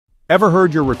Ever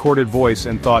heard your recorded voice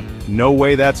and thought, "No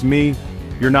way that's me"?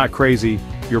 You're not crazy,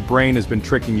 your brain has been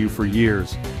tricking you for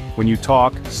years. When you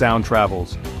talk, sound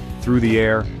travels. Through the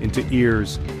air, into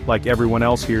ears, like everyone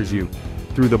else hears you.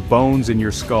 Through the bones in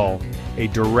your skull, a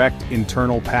direct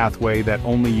internal pathway that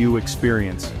only you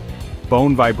experience.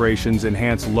 Bone vibrations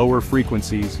enhance lower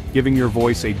frequencies, giving your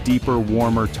voice a deeper,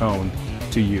 warmer tone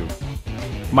to you.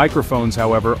 Microphones,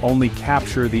 however, only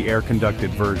capture the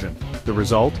air-conducted version. The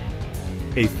result?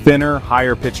 A thinner,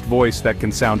 higher-pitched voice that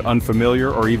can sound unfamiliar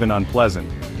or even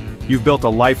unpleasant. You've built a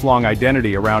lifelong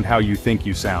identity around how you think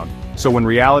you sound. So when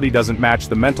reality doesn't match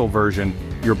the mental version,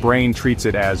 your brain treats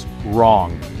it as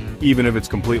wrong, even if it's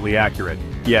completely accurate.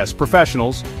 Yes,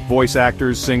 professionals, voice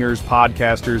actors, singers,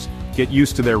 podcasters, get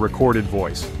used to their recorded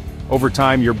voice. Over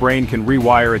time, your brain can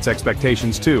rewire its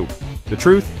expectations too. The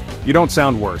truth? You don't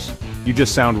sound worse. You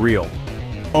just sound real.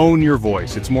 Own your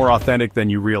voice, it's more authentic than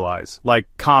you realize. Like,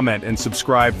 comment, and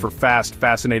subscribe for fast,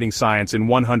 fascinating science in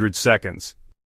 100 seconds.